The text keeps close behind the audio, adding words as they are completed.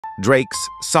Drake's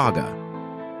Saga.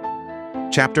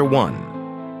 Chapter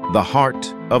 1. The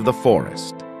Heart of the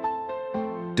Forest.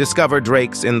 Discover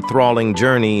Drake's enthralling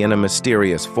journey in a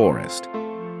mysterious forest.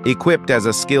 Equipped as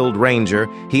a skilled ranger,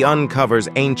 he uncovers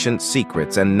ancient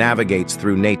secrets and navigates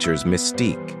through nature's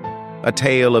mystique. A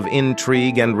tale of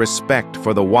intrigue and respect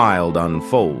for the wild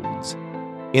unfolds.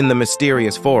 In the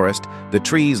mysterious forest, the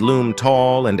trees loom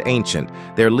tall and ancient,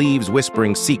 their leaves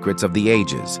whispering secrets of the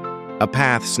ages. A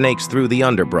path snakes through the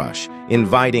underbrush,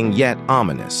 inviting yet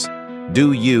ominous.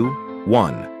 Do you,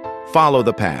 1. Follow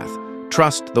the path.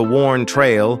 Trust the worn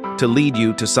trail to lead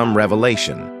you to some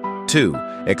revelation. 2.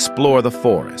 Explore the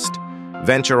forest.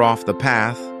 Venture off the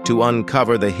path to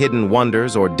uncover the hidden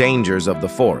wonders or dangers of the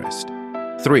forest.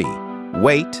 3.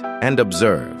 Wait and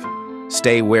observe.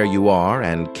 Stay where you are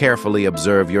and carefully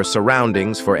observe your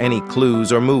surroundings for any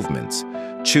clues or movements.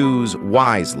 Choose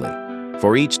wisely,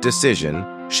 for each decision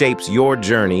shapes your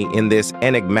journey in this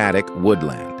enigmatic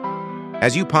woodland.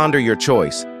 As you ponder your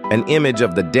choice, an image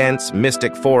of the dense,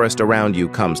 mystic forest around you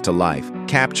comes to life,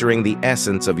 capturing the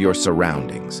essence of your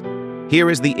surroundings. Here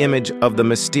is the image of the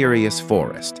mysterious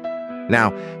forest.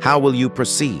 Now, how will you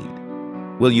proceed?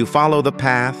 Will you follow the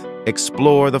path,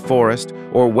 explore the forest,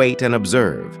 or wait and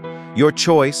observe? Your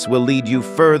choice will lead you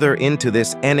further into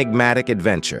this enigmatic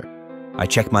adventure. I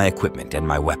check my equipment and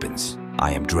my weapons.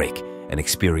 I am Drake, an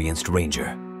experienced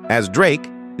ranger. As Drake,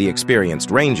 the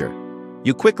experienced ranger,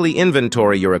 you quickly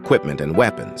inventory your equipment and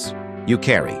weapons. You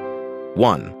carry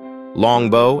 1.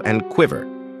 Longbow and quiver,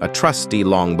 a trusty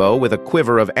longbow with a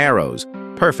quiver of arrows,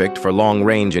 perfect for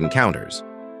long-range encounters.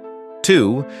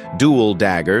 2. Dual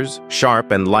daggers,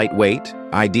 sharp and lightweight,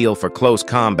 ideal for close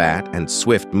combat and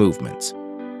swift movements.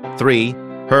 3.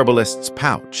 Herbalist's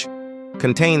pouch,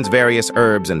 contains various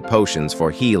herbs and potions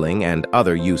for healing and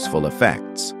other useful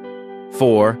effects.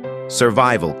 4.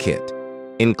 Survival kit,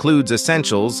 includes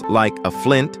essentials like a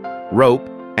flint, rope,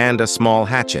 and a small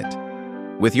hatchet.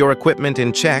 With your equipment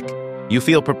in check, you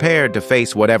feel prepared to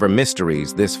face whatever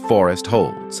mysteries this forest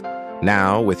holds.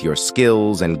 Now, with your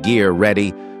skills and gear ready,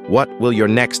 what will your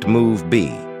next move be?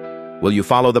 Will you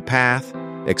follow the path,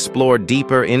 explore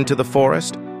deeper into the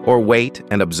forest, or wait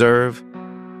and observe?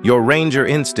 Your ranger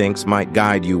instincts might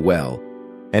guide you well.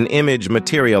 An image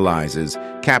materializes,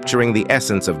 capturing the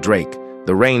essence of Drake,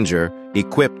 the ranger,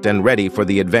 equipped and ready for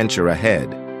the adventure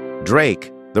ahead.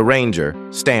 Drake, the ranger,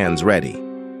 stands ready.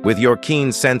 With your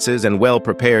keen senses and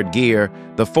well-prepared gear,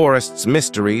 the forest's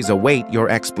mysteries await your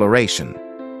exploration.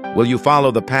 Will you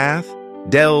follow the path,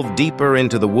 delve deeper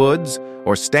into the woods,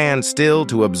 or stand still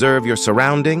to observe your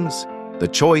surroundings? The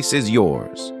choice is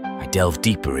yours. I delve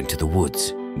deeper into the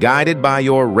woods. Guided by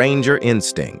your ranger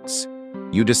instincts,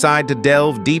 you decide to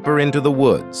delve deeper into the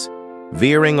woods,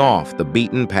 veering off the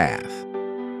beaten path.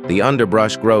 The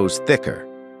underbrush grows thicker,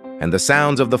 and the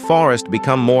sounds of the forest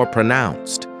become more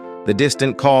pronounced. The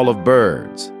distant call of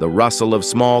birds, the rustle of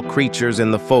small creatures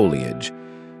in the foliage,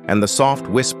 and the soft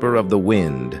whisper of the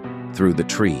wind through the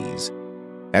trees.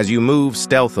 As you move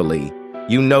stealthily,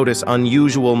 you notice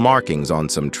unusual markings on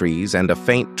some trees and a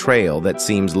faint trail that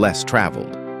seems less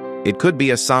traveled. It could be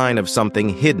a sign of something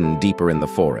hidden deeper in the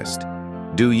forest.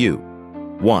 Do you?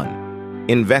 1.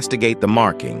 Investigate the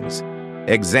markings.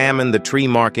 Examine the tree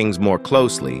markings more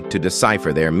closely to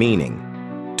decipher their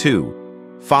meaning.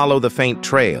 2. Follow the faint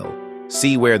trail.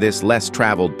 See where this less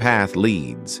traveled path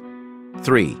leads.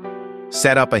 3.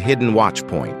 Set up a hidden watch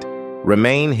point.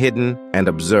 Remain hidden and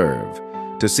observe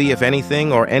to see if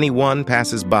anything or anyone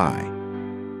passes by.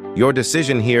 Your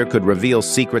decision here could reveal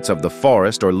secrets of the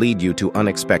forest or lead you to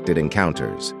unexpected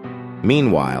encounters.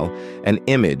 Meanwhile, an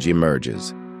image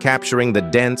emerges, capturing the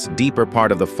dense, deeper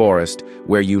part of the forest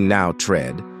where you now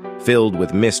tread, filled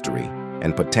with mystery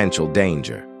and potential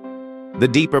danger. The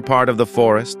deeper part of the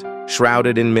forest,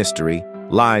 shrouded in mystery,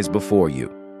 lies before you.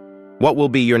 What will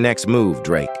be your next move,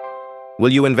 Drake?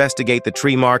 Will you investigate the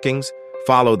tree markings,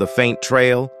 follow the faint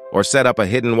trail, or set up a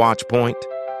hidden watch point?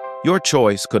 Your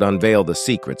choice could unveil the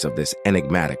secrets of this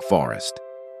enigmatic forest.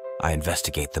 I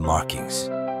investigate the markings.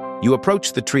 You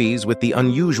approach the trees with the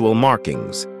unusual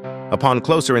markings. Upon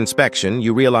closer inspection,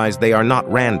 you realize they are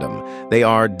not random. They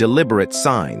are deliberate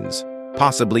signs,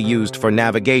 possibly used for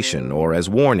navigation or as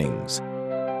warnings.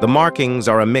 The markings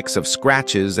are a mix of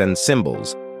scratches and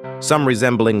symbols, some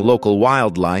resembling local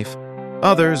wildlife,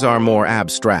 others are more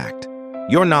abstract.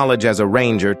 Your knowledge as a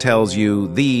ranger tells you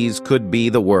these could be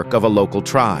the work of a local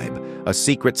tribe, a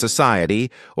secret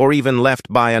society, or even left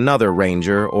by another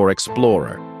ranger or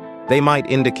explorer. They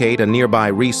might indicate a nearby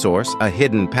resource, a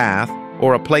hidden path,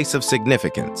 or a place of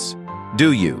significance.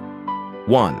 Do you?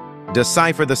 1.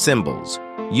 Decipher the symbols.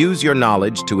 Use your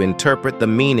knowledge to interpret the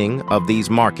meaning of these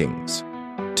markings.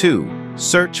 2.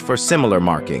 Search for similar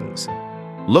markings.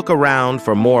 Look around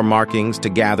for more markings to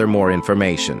gather more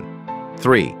information.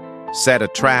 3. Set a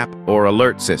trap or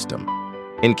alert system.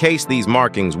 In case these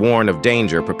markings warn of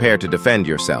danger, prepare to defend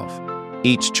yourself.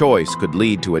 Each choice could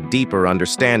lead to a deeper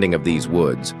understanding of these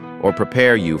woods or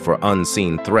prepare you for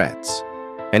unseen threats.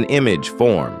 An image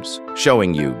forms,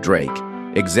 showing you, Drake,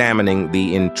 examining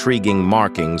the intriguing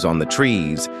markings on the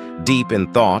trees, deep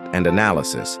in thought and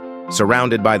analysis,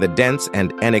 surrounded by the dense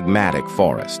and enigmatic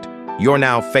forest. You're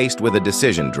now faced with a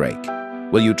decision, Drake.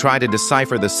 Will you try to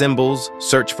decipher the symbols,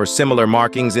 search for similar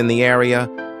markings in the area,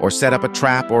 or set up a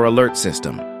trap or alert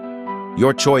system?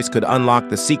 Your choice could unlock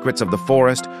the secrets of the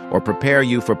forest or prepare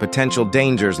you for potential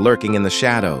dangers lurking in the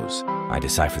shadows. I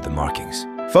decipher the markings.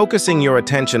 Focusing your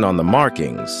attention on the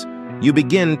markings, you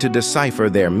begin to decipher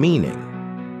their meaning.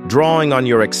 Drawing on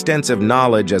your extensive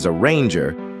knowledge as a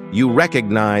ranger, you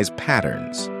recognize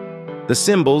patterns. The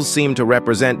symbols seem to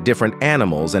represent different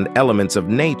animals and elements of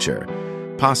nature,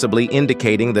 possibly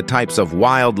indicating the types of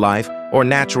wildlife or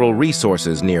natural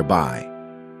resources nearby.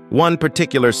 One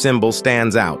particular symbol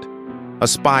stands out, a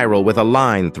spiral with a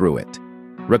line through it.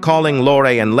 Recalling lore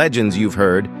and legends you've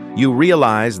heard, you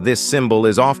realize this symbol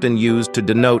is often used to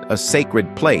denote a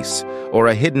sacred place or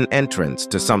a hidden entrance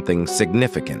to something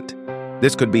significant.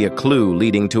 This could be a clue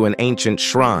leading to an ancient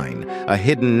shrine, a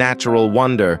hidden natural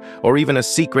wonder, or even a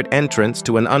secret entrance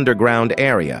to an underground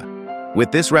area.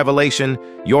 With this revelation,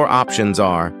 your options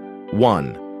are: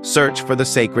 1. Search for the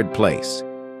sacred place.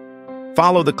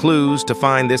 Follow the clues to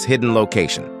find this hidden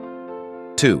location.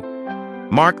 2.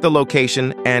 Mark the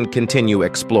location and continue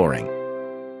exploring.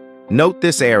 Note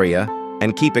this area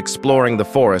and keep exploring the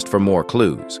forest for more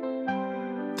clues.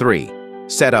 3.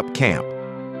 Set up camp.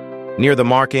 Near the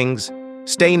markings,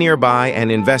 stay nearby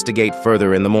and investigate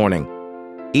further in the morning.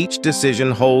 Each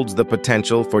decision holds the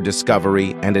potential for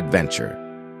discovery and adventure.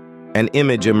 An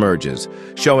image emerges,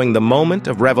 showing the moment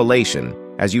of revelation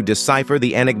as you decipher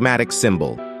the enigmatic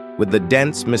symbol, with the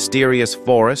dense, mysterious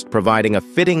forest providing a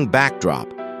fitting backdrop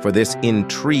for this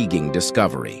intriguing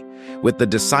discovery. With the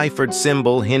deciphered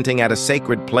symbol hinting at a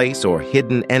sacred place or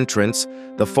hidden entrance,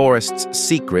 the forest's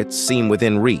secrets seem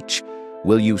within reach.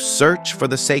 Will you search for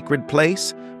the sacred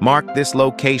place, mark this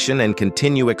location and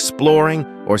continue exploring,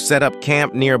 or set up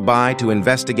camp nearby to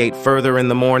investigate further in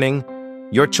the morning?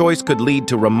 Your choice could lead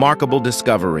to remarkable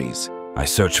discoveries. I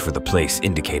search for the place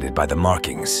indicated by the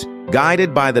markings.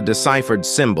 Guided by the deciphered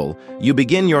symbol, you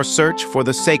begin your search for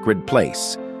the sacred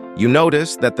place. You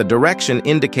notice that the direction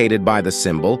indicated by the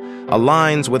symbol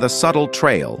aligns with a subtle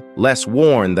trail, less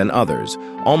worn than others,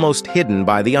 almost hidden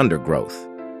by the undergrowth.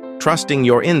 Trusting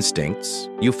your instincts,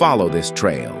 you follow this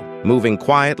trail, moving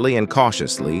quietly and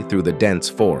cautiously through the dense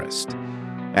forest.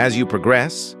 As you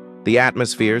progress, the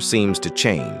atmosphere seems to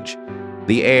change.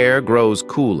 The air grows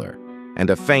cooler, and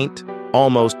a faint,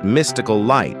 almost mystical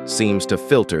light seems to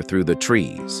filter through the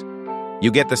trees. You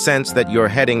get the sense that you're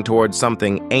heading towards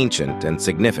something ancient and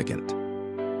significant.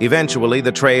 Eventually,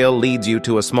 the trail leads you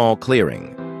to a small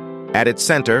clearing. At its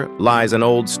center lies an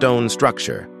old stone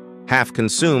structure, half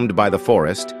consumed by the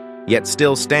forest, yet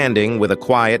still standing with a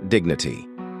quiet dignity.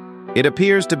 It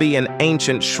appears to be an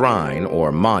ancient shrine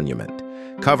or monument,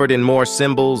 covered in more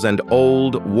symbols and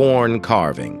old, worn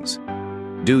carvings.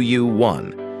 Do you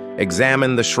 1.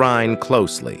 Examine the shrine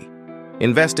closely.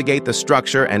 Investigate the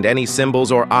structure and any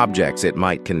symbols or objects it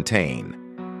might contain.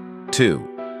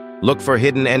 2. Look for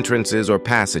hidden entrances or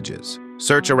passages.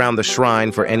 Search around the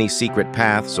shrine for any secret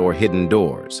paths or hidden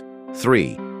doors.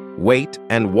 3. Wait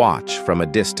and watch from a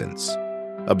distance.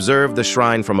 Observe the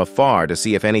shrine from afar to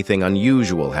see if anything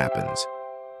unusual happens.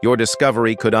 Your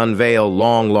discovery could unveil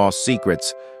long-lost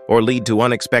secrets or lead to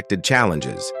unexpected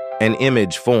challenges. An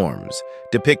image forms,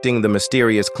 depicting the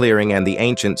mysterious clearing and the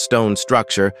ancient stone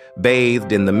structure,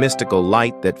 bathed in the mystical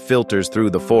light that filters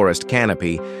through the forest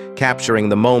canopy, capturing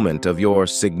the moment of your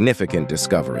significant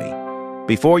discovery.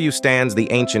 Before you stands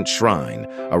the ancient shrine,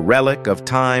 a relic of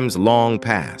times long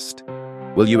past.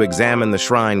 Will you examine the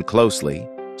shrine closely,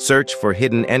 search for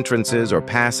hidden entrances or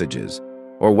passages,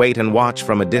 or wait and watch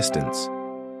from a distance?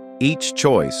 Each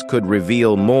choice could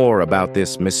reveal more about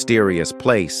this mysterious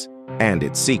place and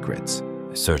its secrets.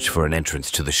 Search for an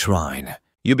entrance to the shrine.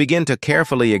 You begin to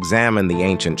carefully examine the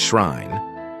ancient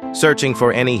shrine, searching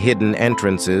for any hidden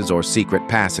entrances or secret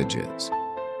passages.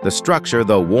 The structure,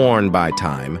 though worn by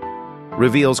time,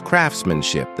 reveals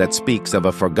craftsmanship that speaks of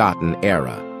a forgotten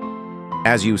era.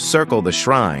 As you circle the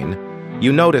shrine,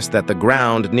 you notice that the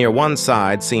ground near one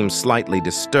side seems slightly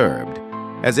disturbed,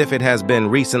 as if it has been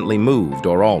recently moved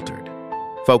or altered.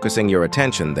 Focusing your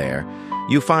attention there,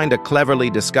 you find a cleverly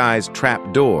disguised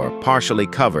trap door partially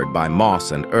covered by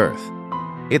moss and earth.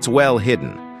 It's well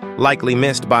hidden, likely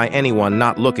missed by anyone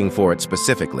not looking for it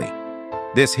specifically.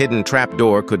 This hidden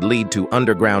trapdoor could lead to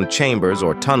underground chambers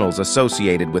or tunnels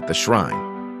associated with the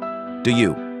shrine. Do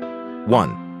you?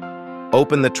 1.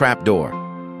 Open the trapdoor.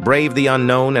 Brave the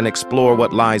unknown and explore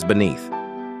what lies beneath.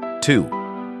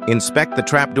 2. Inspect the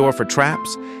trapdoor for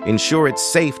traps. Ensure it's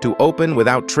safe to open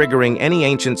without triggering any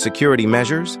ancient security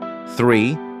measures.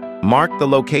 3. Mark the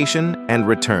location and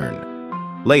return.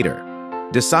 Later,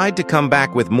 decide to come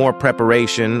back with more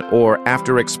preparation or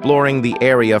after exploring the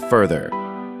area further.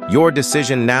 Your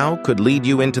decision now could lead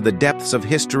you into the depths of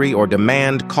history or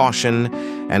demand caution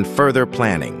and further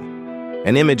planning.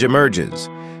 An image emerges,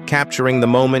 capturing the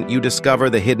moment you discover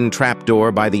the hidden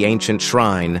trapdoor by the ancient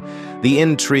shrine, the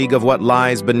intrigue of what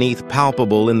lies beneath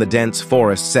palpable in the dense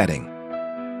forest setting.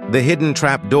 The hidden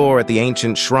trapdoor at the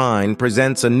ancient shrine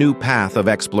presents a new path of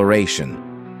exploration.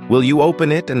 Will you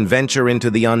open it and venture into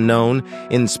the unknown,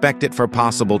 inspect it for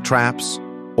possible traps,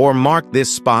 or mark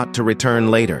this spot to return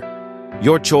later?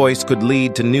 Your choice could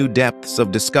lead to new depths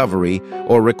of discovery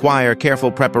or require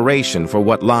careful preparation for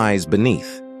what lies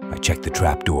beneath. I check the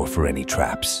trapdoor for any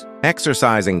traps.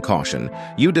 Exercising caution,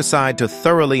 you decide to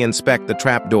thoroughly inspect the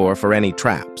trapdoor for any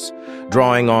traps.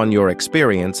 Drawing on your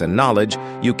experience and knowledge,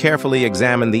 you carefully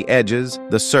examine the edges,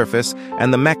 the surface,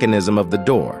 and the mechanism of the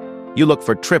door. You look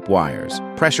for tripwires,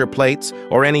 pressure plates,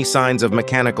 or any signs of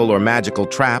mechanical or magical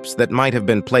traps that might have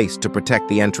been placed to protect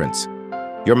the entrance.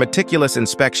 Your meticulous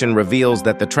inspection reveals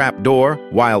that the trapdoor,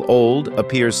 while old,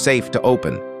 appears safe to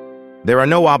open. There are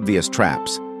no obvious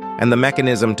traps, and the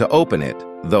mechanism to open it,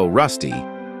 though rusty,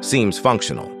 seems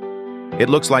functional. It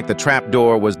looks like the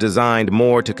trapdoor was designed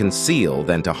more to conceal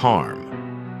than to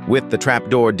harm. With the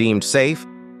trapdoor deemed safe,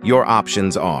 your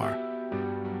options are: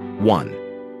 1.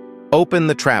 Open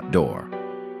the trapdoor.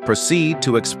 Proceed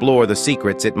to explore the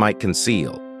secrets it might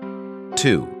conceal.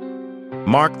 2.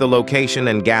 Mark the location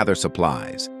and gather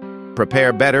supplies.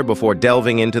 Prepare better before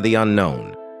delving into the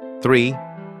unknown. 3.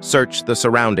 Search the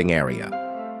surrounding area.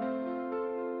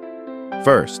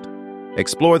 First,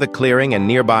 explore the clearing and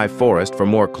nearby forest for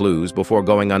more clues before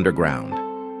going underground.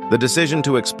 The decision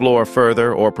to explore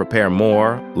further or prepare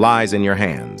more lies in your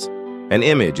hands. An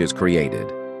image is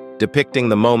created, depicting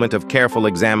the moment of careful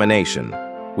examination.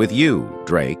 With you,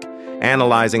 Drake,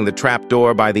 analyzing the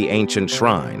trapdoor by the ancient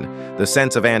shrine, the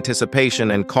sense of anticipation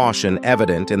and caution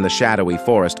evident in the shadowy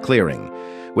forest clearing.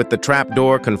 With the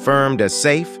trapdoor confirmed as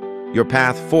safe, your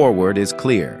path forward is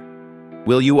clear.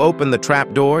 Will you open the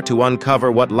trapdoor to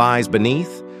uncover what lies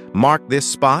beneath, mark this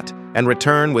spot, and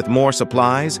return with more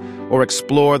supplies, or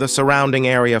explore the surrounding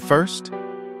area first?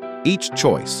 Each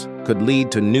choice could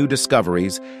lead to new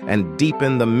discoveries and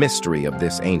deepen the mystery of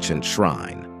this ancient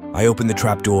shrine. I open the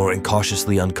trapdoor and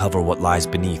cautiously uncover what lies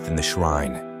beneath in the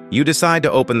shrine. You decide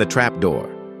to open the trapdoor,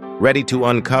 ready to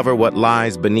uncover what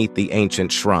lies beneath the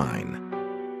ancient shrine.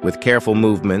 With careful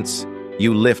movements,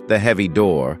 you lift the heavy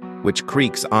door, which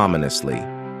creaks ominously,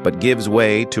 but gives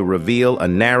way to reveal a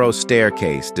narrow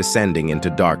staircase descending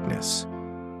into darkness.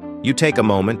 You take a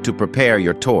moment to prepare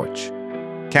your torch,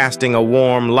 casting a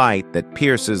warm light that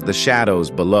pierces the shadows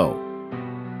below.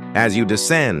 As you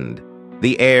descend,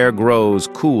 the air grows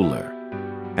cooler,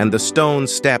 and the stone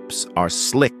steps are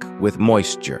slick with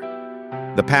moisture.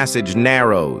 The passage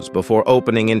narrows before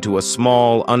opening into a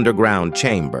small underground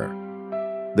chamber.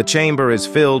 The chamber is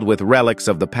filled with relics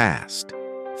of the past.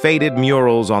 Faded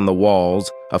murals on the walls,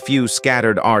 a few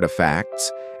scattered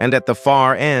artifacts, and at the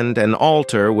far end an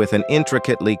altar with an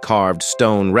intricately carved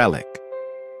stone relic.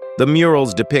 The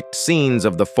murals depict scenes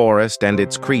of the forest and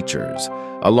its creatures,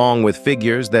 along with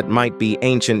figures that might be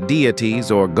ancient deities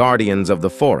or guardians of the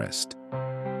forest.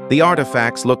 The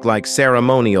artifacts look like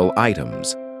ceremonial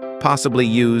items, possibly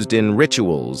used in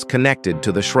rituals connected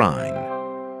to the shrine.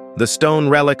 The stone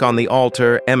relic on the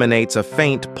altar emanates a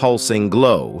faint pulsing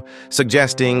glow,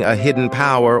 suggesting a hidden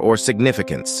power or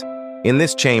significance. In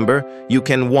this chamber, you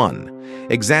can 1.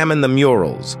 Examine the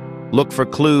murals, look for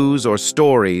clues or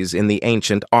stories in the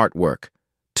ancient artwork.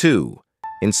 2.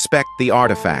 Inspect the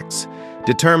artifacts,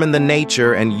 determine the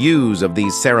nature and use of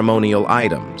these ceremonial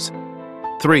items.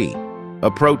 3.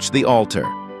 Approach the altar.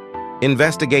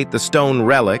 Investigate the stone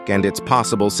relic and its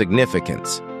possible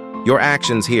significance. Your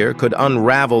actions here could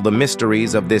unravel the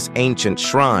mysteries of this ancient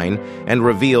shrine and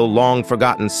reveal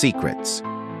long-forgotten secrets.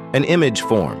 An image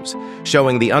forms,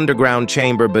 showing the underground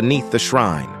chamber beneath the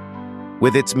shrine,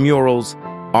 with its murals,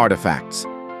 artifacts,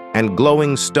 and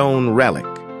glowing stone relic,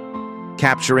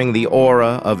 capturing the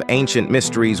aura of ancient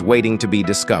mysteries waiting to be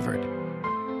discovered.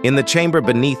 In the chamber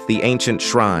beneath the ancient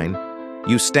shrine,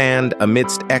 you stand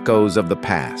amidst echoes of the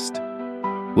past.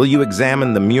 Will you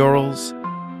examine the murals,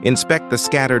 Inspect the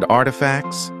scattered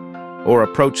artifacts, or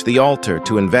approach the altar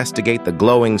to investigate the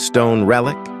glowing stone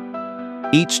relic?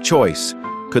 Each choice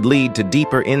could lead to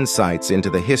deeper insights into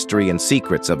the history and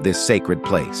secrets of this sacred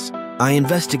place. I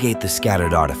investigate the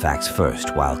scattered artifacts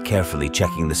first, while carefully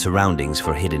checking the surroundings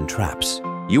for hidden traps.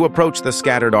 You approach the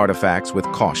scattered artifacts with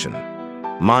caution,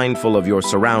 mindful of your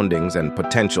surroundings and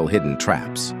potential hidden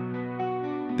traps.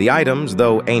 The items,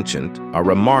 though ancient, are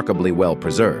remarkably well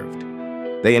preserved.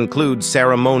 They include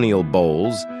ceremonial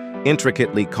bowls,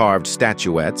 intricately carved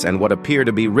statuettes, and what appear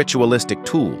to be ritualistic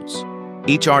tools.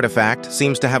 Each artifact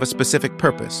seems to have a specific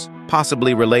purpose,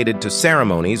 possibly related to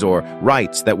ceremonies or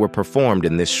rites that were performed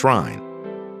in this shrine.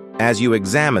 As you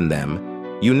examine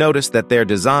them, you notice that their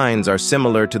designs are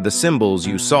similar to the symbols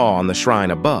you saw on the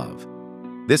shrine above.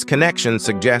 This connection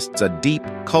suggests a deep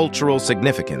cultural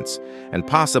significance and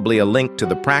possibly a link to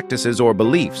the practices or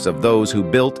beliefs of those who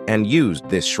built and used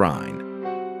this shrine.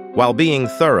 While being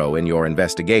thorough in your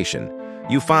investigation,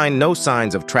 you find no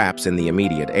signs of traps in the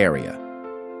immediate area.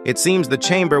 It seems the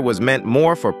chamber was meant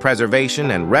more for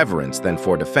preservation and reverence than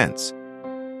for defense.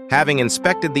 Having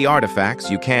inspected the artifacts,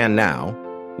 you can now: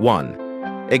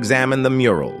 1. Examine the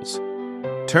murals.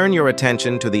 Turn your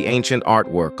attention to the ancient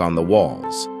artwork on the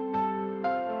walls.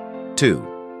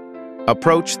 2.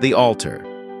 Approach the altar.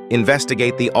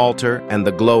 Investigate the altar and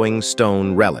the glowing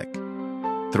stone relic.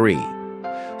 3.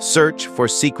 Search for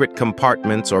secret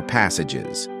compartments or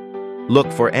passages.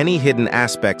 Look for any hidden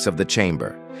aspects of the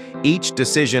chamber. Each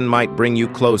decision might bring you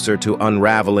closer to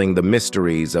unraveling the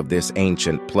mysteries of this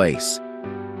ancient place.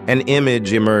 An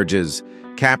image emerges,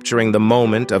 capturing the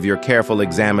moment of your careful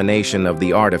examination of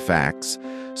the artifacts,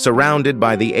 surrounded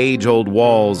by the age-old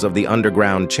walls of the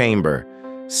underground chamber,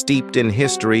 steeped in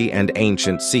history and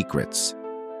ancient secrets.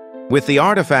 With the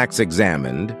artifacts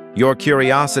examined, your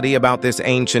curiosity about this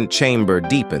ancient chamber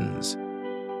deepens.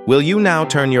 Will you now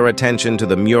turn your attention to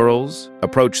the murals,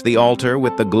 approach the altar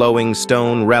with the glowing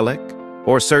stone relic,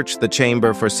 or search the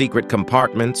chamber for secret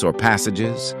compartments or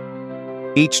passages?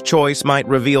 Each choice might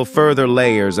reveal further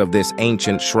layers of this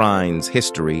ancient shrine's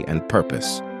history and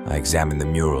purpose. I examine the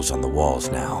murals on the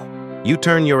walls now. You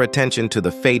turn your attention to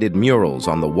the faded murals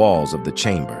on the walls of the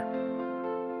chamber.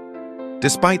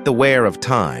 Despite the wear of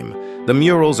time, the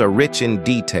murals are rich in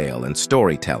detail and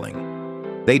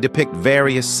storytelling. They depict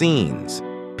various scenes: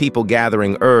 people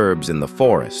gathering herbs in the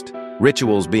forest,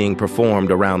 rituals being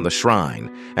performed around the shrine,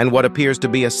 and what appears to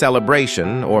be a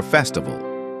celebration or festival.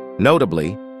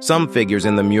 Notably, some figures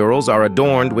in the murals are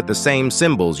adorned with the same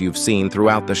symbols you've seen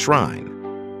throughout the shrine.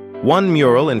 One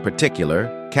mural in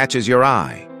particular catches your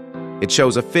eye. It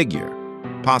shows a figure,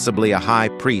 possibly a high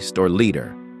priest or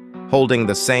leader, holding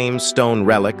the same stone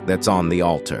relic that's on the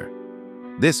altar.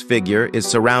 This figure is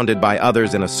surrounded by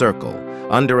others in a circle,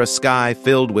 under a sky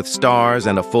filled with stars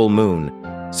and a full moon,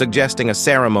 suggesting a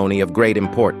ceremony of great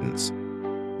importance.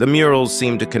 The murals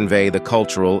seem to convey the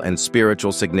cultural and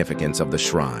spiritual significance of the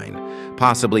shrine,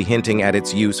 possibly hinting at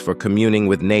its use for communing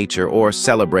with nature or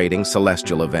celebrating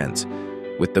celestial events.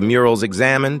 With the murals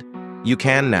examined, you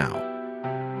can now: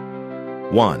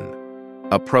 1.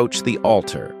 Approach the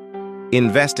altar.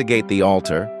 Investigate the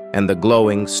altar and the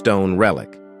glowing stone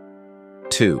relic.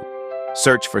 2.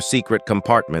 Search for secret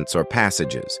compartments or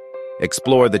passages.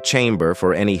 Explore the chamber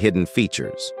for any hidden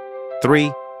features.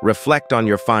 3. Reflect on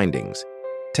your findings.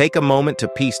 Take a moment to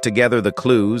piece together the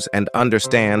clues and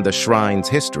understand the shrine's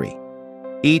history.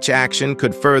 Each action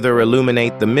could further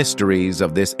illuminate the mysteries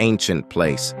of this ancient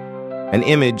place. An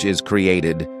image is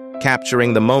created,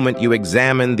 capturing the moment you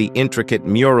examine the intricate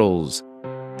murals,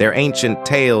 their ancient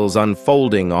tales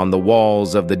unfolding on the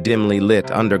walls of the dimly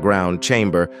lit underground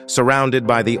chamber, surrounded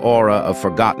by the aura of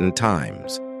forgotten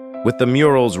times. With the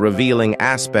murals revealing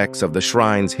aspects of the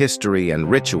shrine's history and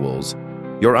rituals,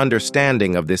 your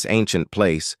understanding of this ancient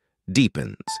place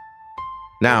deepens.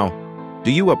 Now,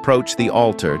 do you approach the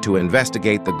altar to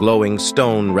investigate the glowing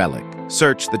stone relic,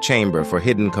 search the chamber for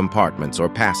hidden compartments or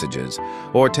passages,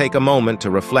 or take a moment to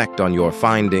reflect on your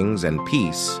findings and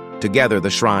piece together the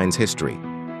shrine's history?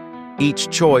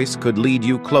 Each choice could lead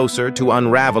you closer to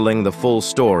unraveling the full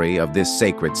story of this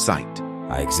sacred site.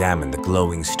 I examine the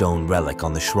glowing stone relic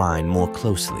on the shrine more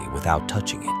closely without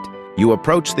touching it. You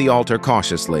approach the altar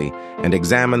cautiously and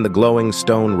examine the glowing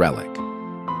stone relic.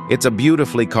 It's a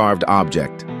beautifully carved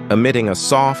object, emitting a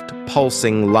soft,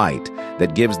 pulsing light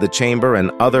that gives the chamber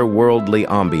an otherworldly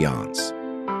ambiance.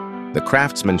 The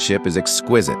craftsmanship is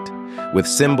exquisite, with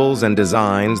symbols and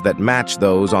designs that match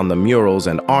those on the murals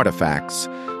and artifacts,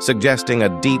 suggesting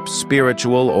a deep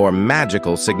spiritual or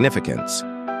magical significance.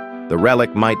 The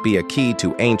relic might be a key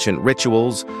to ancient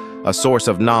rituals, a source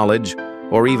of knowledge,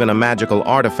 or even a magical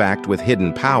artifact with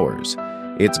hidden powers.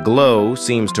 Its glow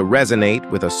seems to resonate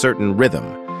with a certain rhythm,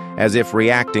 as if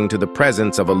reacting to the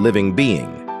presence of a living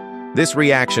being. This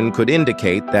reaction could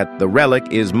indicate that the relic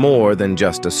is more than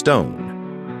just a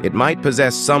stone. It might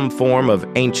possess some form of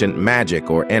ancient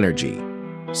magic or energy.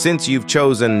 Since you've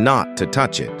chosen not to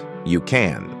touch it, you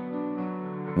can.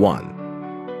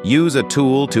 1. Use a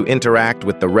tool to interact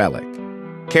with the relic.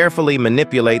 Carefully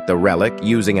manipulate the relic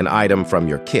using an item from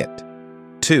your kit.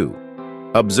 2.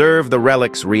 Observe the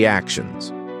relic's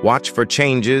reactions. Watch for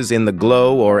changes in the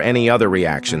glow or any other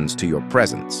reactions to your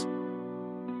presence.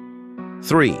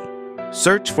 3.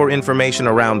 Search for information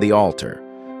around the altar.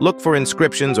 Look for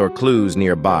inscriptions or clues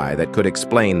nearby that could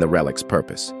explain the relic's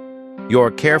purpose.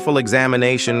 Your careful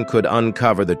examination could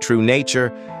uncover the true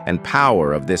nature and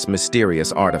power of this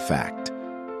mysterious artifact.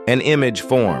 An image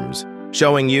forms,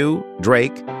 showing you,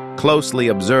 Drake, closely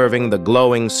observing the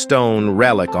glowing stone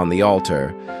relic on the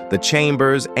altar, the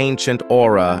chamber's ancient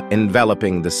aura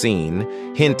enveloping the scene,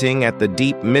 hinting at the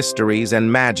deep mysteries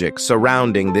and magic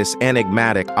surrounding this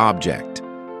enigmatic object.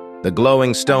 The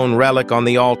glowing stone relic on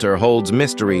the altar holds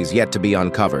mysteries yet to be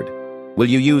uncovered. Will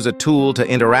you use a tool to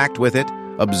interact with it,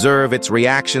 observe its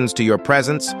reactions to your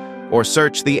presence, or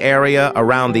search the area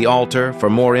around the altar for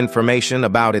more information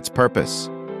about its purpose?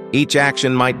 Each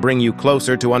action might bring you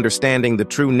closer to understanding the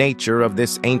true nature of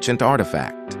this ancient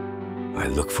artifact. I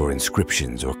look for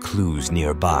inscriptions or clues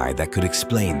nearby that could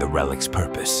explain the relic's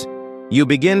purpose. You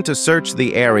begin to search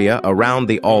the area around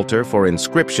the altar for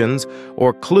inscriptions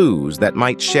or clues that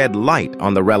might shed light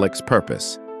on the relic's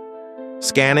purpose.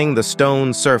 Scanning the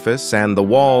stone surface and the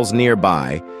walls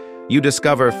nearby, you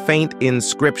discover faint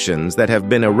inscriptions that have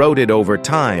been eroded over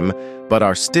time but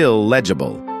are still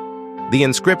legible. The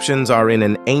inscriptions are in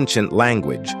an ancient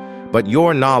language, but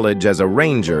your knowledge as a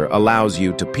ranger allows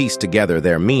you to piece together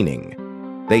their meaning.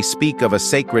 They speak of a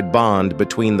sacred bond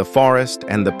between the forest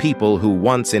and the people who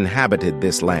once inhabited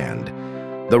this land.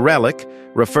 The relic,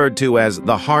 referred to as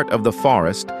the heart of the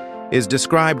forest, is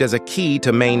described as a key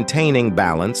to maintaining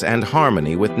balance and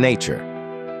harmony with nature.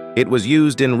 It was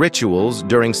used in rituals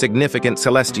during significant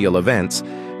celestial events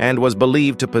and was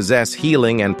believed to possess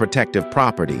healing and protective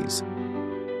properties.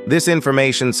 This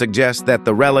information suggests that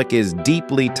the relic is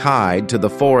deeply tied to the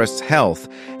forest's health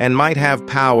and might have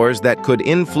powers that could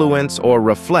influence or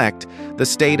reflect the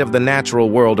state of the natural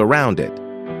world around it.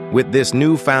 With this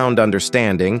newfound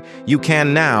understanding, you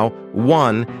can now,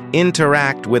 1.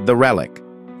 Interact with the relic.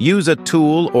 Use a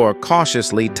tool or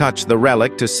cautiously touch the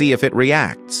relic to see if it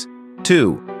reacts.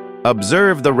 2.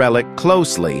 Observe the relic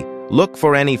closely. Look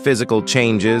for any physical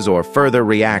changes or further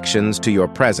reactions to your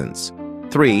presence.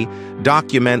 3.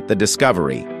 Document the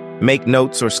discovery. Make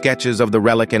notes or sketches of the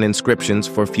relic and inscriptions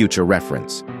for future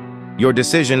reference. Your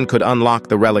decision could unlock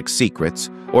the relic's secrets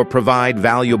or provide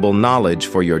valuable knowledge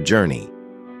for your journey.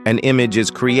 An image is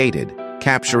created,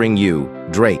 capturing you,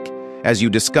 Drake, as you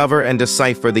discover and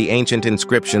decipher the ancient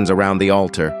inscriptions around the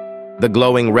altar, the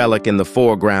glowing relic in the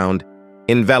foreground,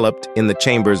 enveloped in the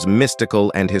chamber's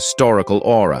mystical and historical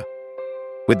aura.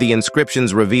 With the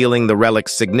inscriptions revealing the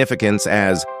relic's significance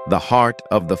as the heart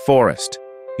of the forest,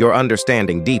 your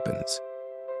understanding deepens.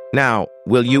 Now,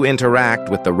 will you interact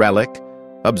with the relic,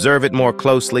 observe it more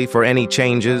closely for any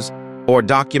changes, or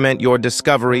document your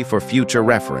discovery for future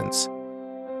reference?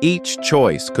 Each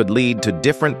choice could lead to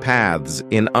different paths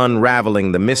in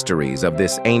unraveling the mysteries of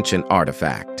this ancient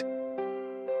artifact.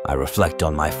 I reflect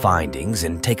on my findings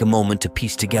and take a moment to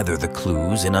piece together the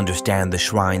clues and understand the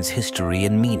shrine's history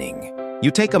and meaning. You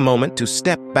take a moment to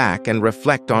step back and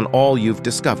reflect on all you've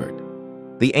discovered.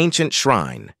 The ancient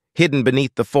shrine, hidden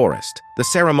beneath the forest, the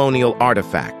ceremonial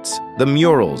artifacts, the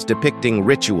murals depicting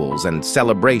rituals and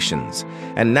celebrations,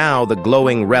 and now the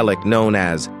glowing relic known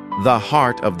as the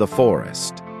heart of the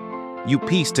forest. You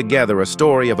piece together a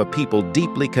story of a people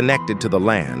deeply connected to the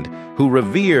land, who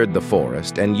revered the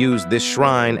forest and used this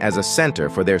shrine as a center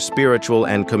for their spiritual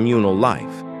and communal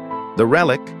life. The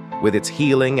relic, with its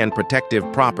healing and protective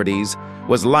properties,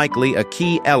 was likely a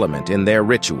key element in their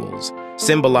rituals,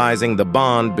 symbolizing the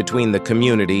bond between the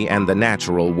community and the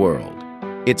natural world.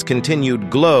 Its continued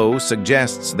glow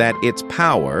suggests that its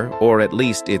power, or at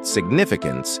least its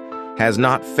significance, has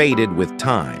not faded with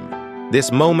time.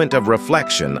 This moment of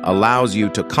reflection allows you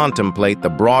to contemplate the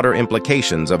broader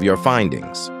implications of your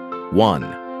findings.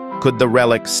 1. Could the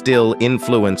relic still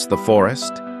influence the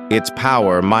forest? Its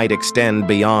power might extend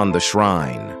beyond the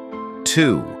shrine.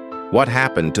 2. What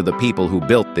happened to the people who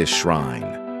built this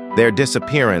shrine? Their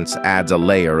disappearance adds a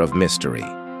layer of mystery.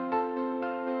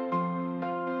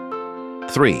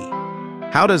 3.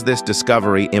 How does this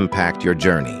discovery impact your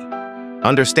journey?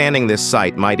 Understanding this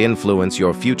site might influence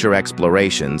your future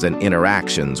explorations and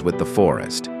interactions with the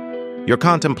forest. Your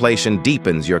contemplation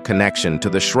deepens your connection to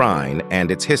the shrine and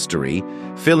its history,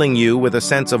 filling you with a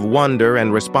sense of wonder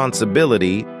and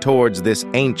responsibility towards this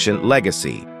ancient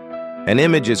legacy. An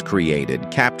image is created,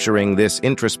 capturing this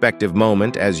introspective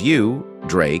moment as you,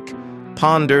 Drake,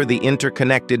 ponder the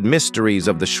interconnected mysteries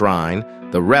of the shrine,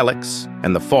 the relics,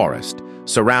 and the forest,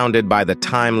 surrounded by the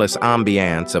timeless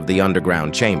ambiance of the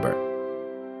underground chamber.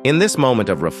 In this moment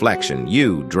of reflection,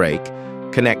 you, Drake,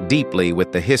 connect deeply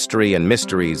with the history and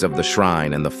mysteries of the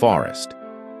shrine and the forest.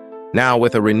 Now,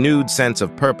 with a renewed sense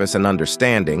of purpose and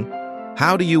understanding,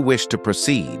 how do you wish to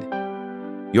proceed?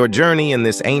 Your journey in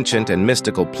this ancient and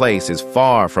mystical place is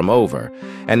far from over,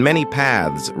 and many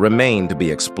paths remain to be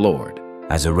explored.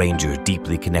 As a ranger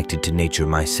deeply connected to nature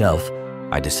myself,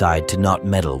 I decide to not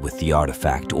meddle with the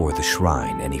artifact or the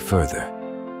shrine any further.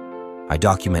 I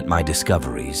document my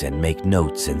discoveries and make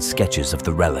notes and sketches of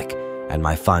the relic and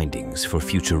my findings for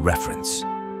future reference.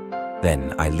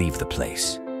 Then I leave the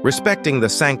place. Respecting the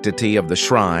sanctity of the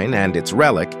shrine and its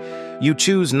relic, you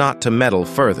choose not to meddle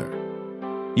further.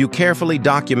 You carefully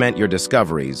document your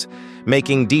discoveries,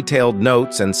 making detailed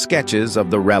notes and sketches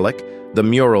of the relic, the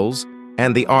murals,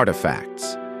 and the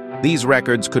artifacts. These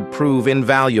records could prove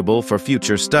invaluable for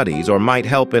future studies or might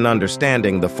help in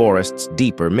understanding the forest's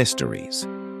deeper mysteries.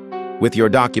 With your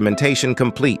documentation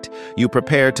complete, you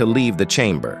prepare to leave the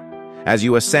chamber. As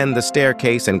you ascend the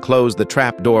staircase and close the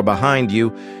trapdoor behind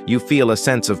you, you feel a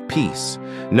sense of peace,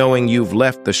 knowing you've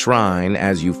left the shrine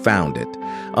as you found it,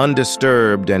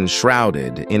 undisturbed and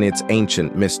shrouded in its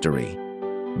ancient mystery.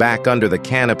 Back under the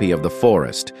canopy of the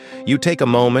forest, you take a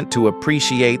moment to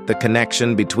appreciate the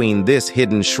connection between this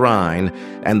hidden shrine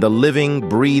and the living,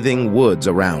 breathing woods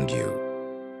around you.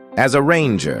 As a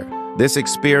ranger, this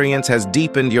experience has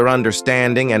deepened your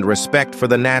understanding and respect for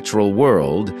the natural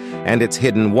world and its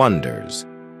hidden wonders.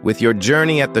 With your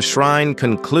journey at the shrine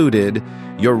concluded,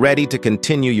 you're ready to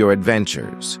continue your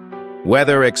adventures.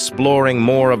 Whether exploring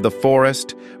more of the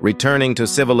forest, returning to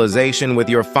civilization with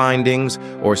your findings,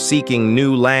 or seeking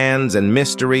new lands and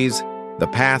mysteries, the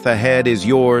path ahead is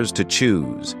yours to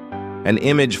choose. An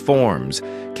image forms,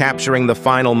 capturing the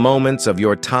final moments of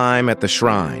your time at the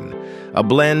shrine, a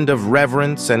blend of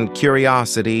reverence and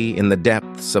curiosity in the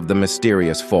depths of the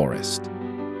mysterious forest.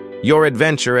 Your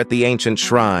adventure at the ancient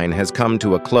shrine has come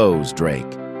to a close,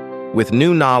 Drake. With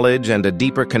new knowledge and a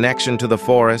deeper connection to the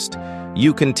forest,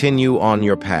 you continue on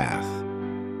your path.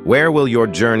 Where will your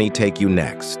journey take you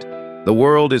next? The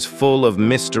world is full of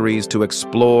mysteries to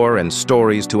explore and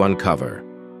stories to uncover.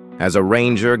 As a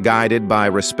ranger guided by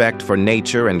respect for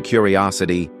nature and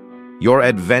curiosity, your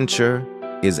adventure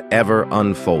is ever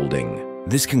unfolding.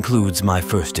 This concludes my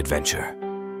first adventure.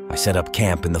 I set up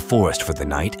camp in the forest for the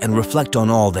night and reflect on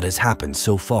all that has happened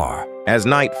so far. As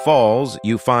night falls,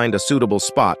 you find a suitable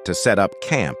spot to set up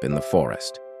camp in the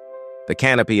forest. The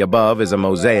canopy above is a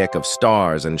mosaic of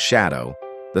stars and shadow,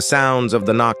 the sounds of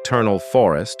the nocturnal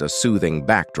forest a soothing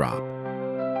backdrop.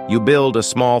 You build a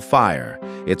small fire,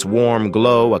 its warm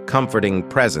glow a comforting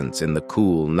presence in the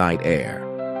cool night air.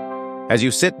 As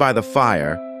you sit by the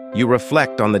fire, you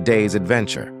reflect on the day's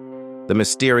adventure. The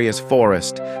mysterious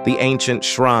forest, the ancient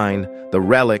shrine, the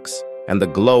relics, and the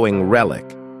glowing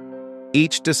relic.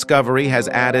 Each discovery has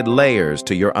added layers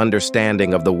to your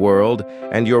understanding of the world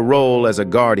and your role as a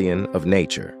guardian of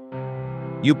nature.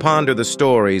 You ponder the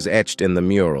stories etched in the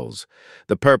murals,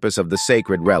 the purpose of the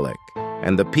sacred relic,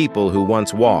 and the people who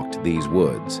once walked these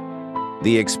woods.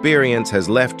 The experience has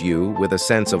left you with a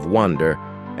sense of wonder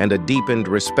and a deepened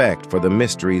respect for the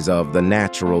mysteries of the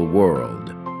natural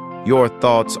world. Your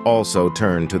thoughts also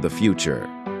turn to the future.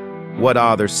 What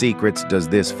other secrets does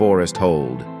this forest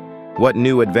hold? What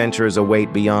new adventures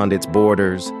await beyond its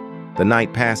borders? The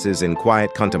night passes in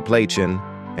quiet contemplation,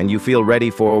 and you feel ready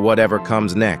for whatever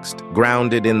comes next,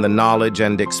 grounded in the knowledge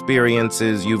and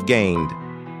experiences you've gained.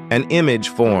 An image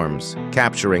forms,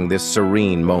 capturing this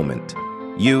serene moment.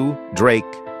 You, Drake,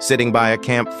 sitting by a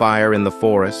campfire in the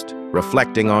forest,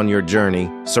 reflecting on your journey,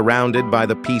 surrounded by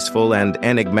the peaceful and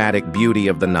enigmatic beauty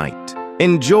of the night.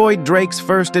 Enjoyed Drake's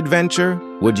first adventure?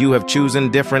 Would you have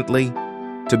chosen differently?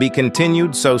 To be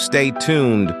continued, so stay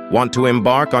tuned. Want to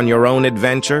embark on your own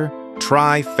adventure?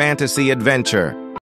 Try Fantasy Adventure,